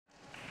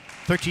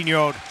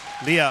13-year-old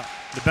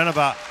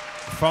LYUBENOVA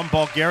from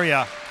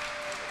Bulgaria,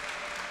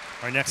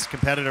 our next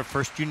competitor,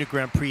 first Junior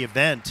Grand Prix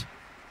event.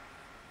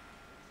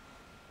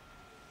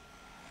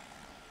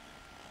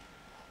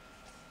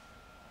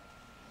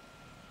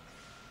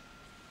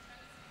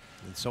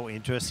 It's so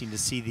interesting to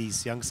see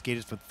these young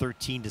skaters from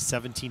 13 to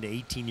 17 to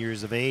 18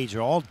 years of age.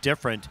 They're all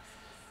different.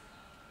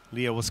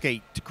 Leah will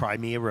skate to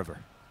Crimea River.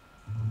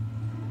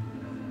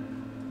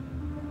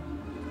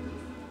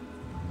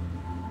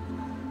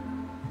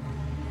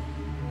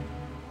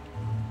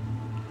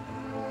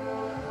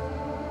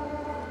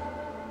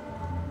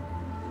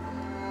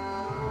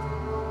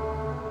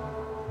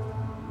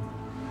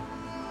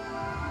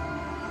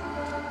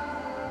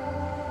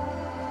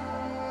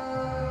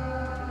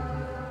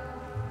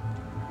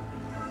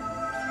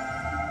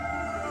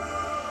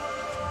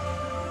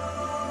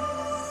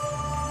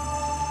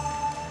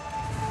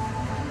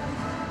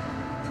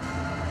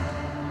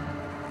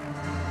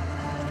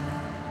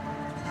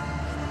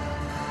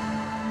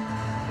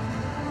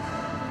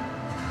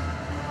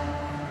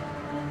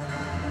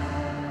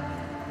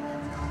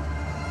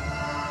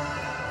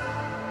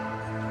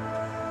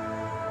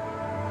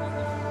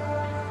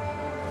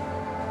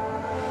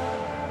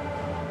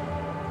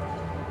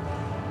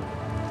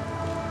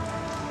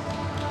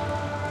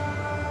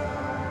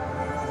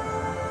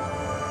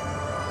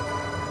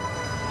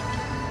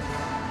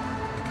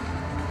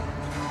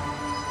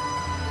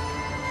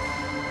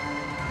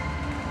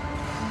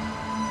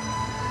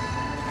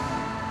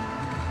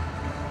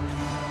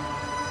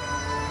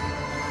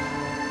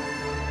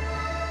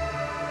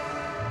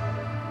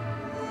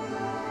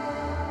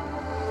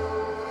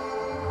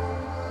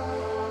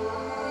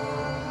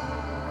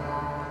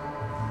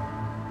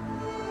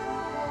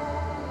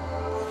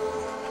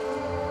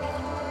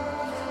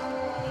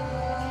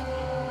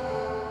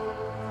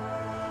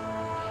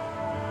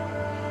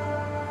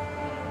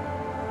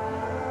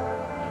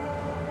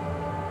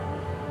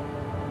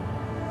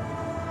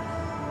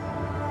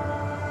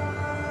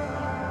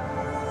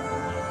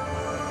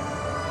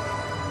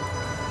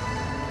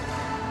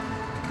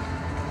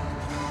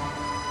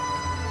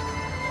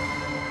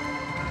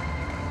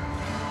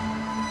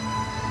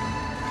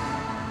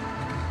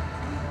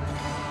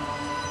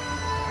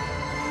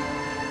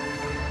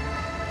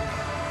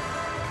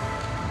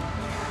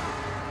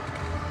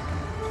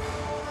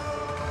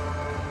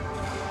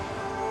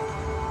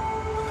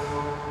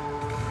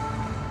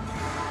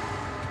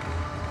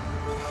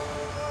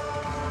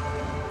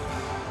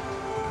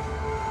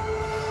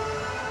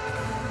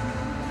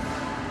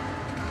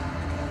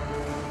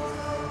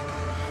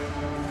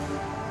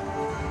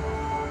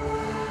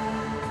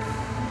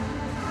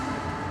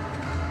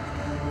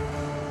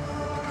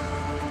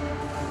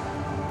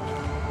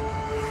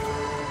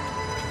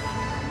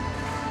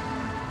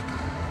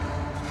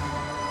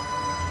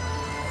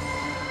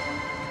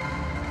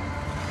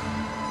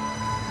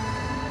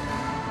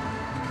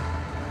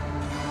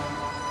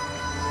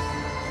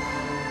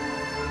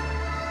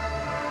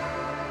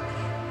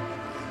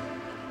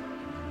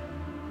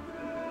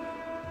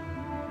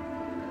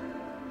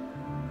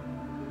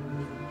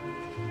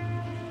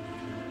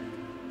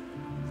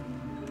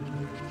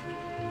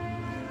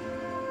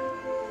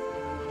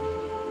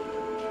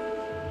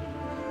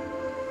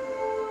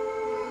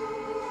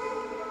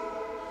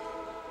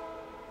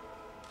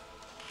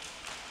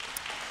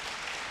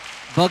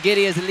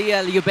 Bulgaria's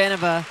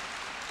LYUBENOVA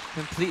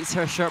completes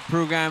her short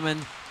program,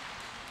 and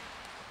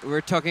we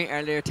were talking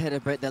earlier, Ted,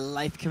 about the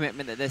life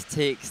commitment that this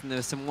takes, and there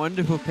were some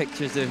wonderful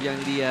pictures of young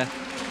Leah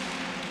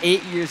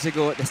 8 years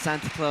ago at the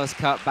Santa Claus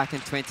Cup back in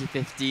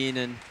 2015,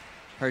 and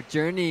her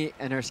journey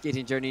and her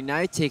skating journey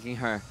now taking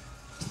her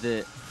to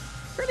the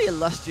fairly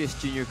illustrious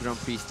Junior Grand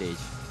Prix stage.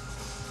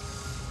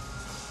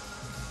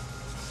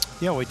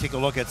 Yeah, we take a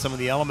look at some of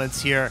the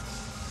elements here.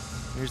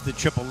 Here's the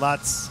triple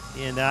Lutz,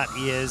 and that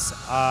is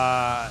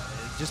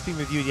just being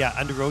reviewed, yeah,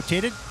 under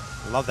rotated.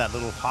 Love that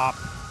little hop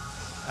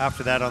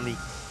after that on the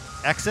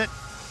exit.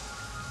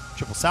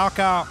 Triple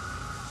Salchow,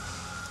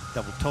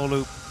 double toe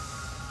loop.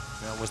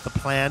 That was the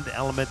planned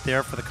element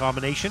there for the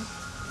combination.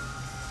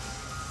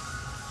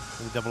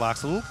 And the double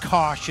axel, a little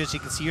cautious. You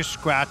can see your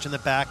scratch on the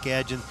back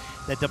edge, and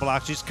that double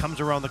axel just comes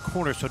around the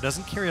corner, so it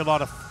doesn't carry a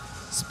lot of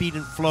speed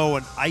and flow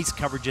and ice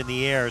coverage in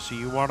the air. So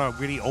you want to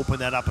really open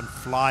that up and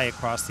fly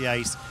across the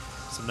ice.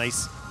 Some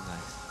nice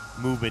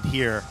movement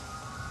here.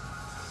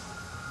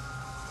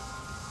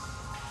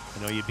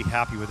 I know you'd be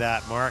happy with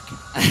that, Mark.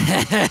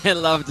 I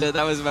loved it.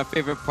 That was my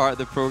favorite part of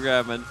the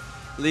program. And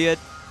Leah,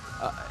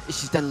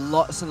 she's done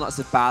lots and lots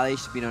of ballet.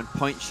 She's been on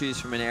point shoes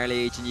from an early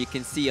age, and you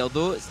can see,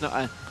 although it's not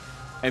an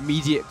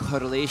immediate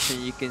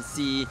correlation, you can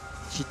see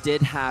she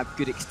did have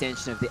good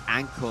extension of the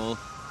ankle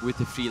with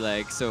the free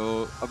leg.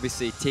 So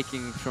obviously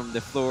taking from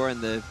the floor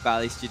in the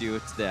ballet studio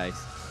to the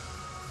ice.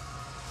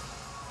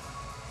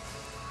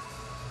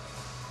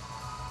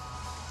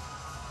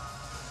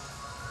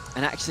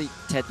 And actually,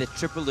 Ted, the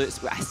triple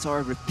lutz, I saw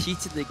her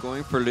repeatedly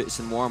going for lutz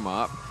in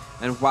warm-up,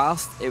 and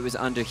whilst it was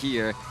under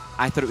here,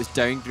 I thought it was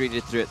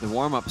downgraded throughout the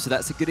warm-up. So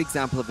that's a good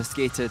example of a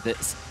skater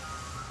that's,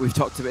 we've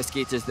talked about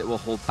skaters that will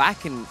hold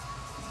back and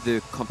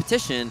the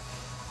competition,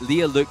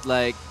 Leah looked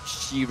like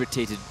she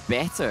rotated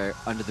better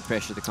under the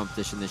pressure of the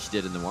competition than she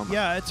did in the warm-up.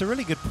 Yeah, it's a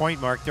really good point,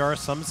 Mark. There are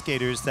some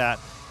skaters that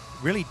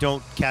really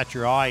don't catch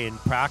your eye in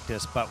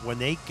practice, but when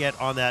they get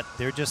on that,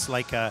 they're just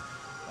like a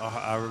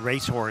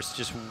racehorse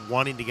just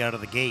wanting to get out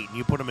of the gate. And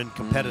you put them in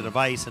competitive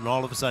ice, and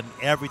all of a sudden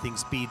everything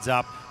speeds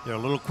up. They're a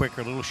little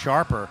quicker, a little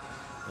sharper.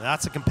 And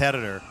that's a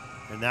competitor,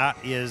 and that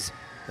is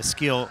a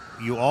skill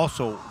you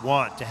also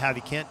want to have.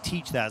 You can't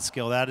teach that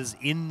skill. That is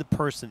in the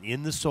person,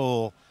 in the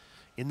soul,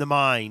 in the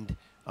mind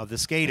of the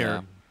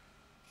skater,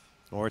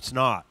 or it's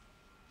not.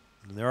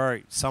 And there are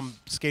some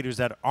skaters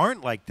that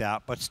aren't like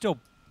that, but still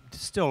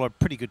are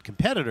pretty good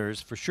competitors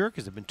for sure,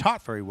 because they've been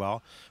taught very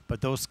well.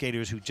 But those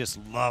skaters who just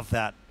love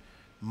that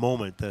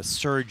moment, the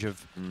surge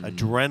of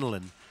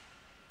adrenaline,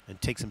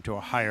 and takes them to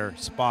a higher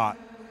spot.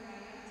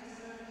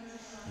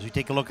 As we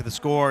take a look at the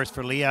scores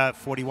for Leah,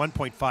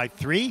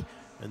 41.53,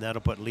 and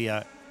that'll put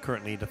Leah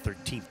currently into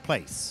 13th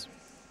place.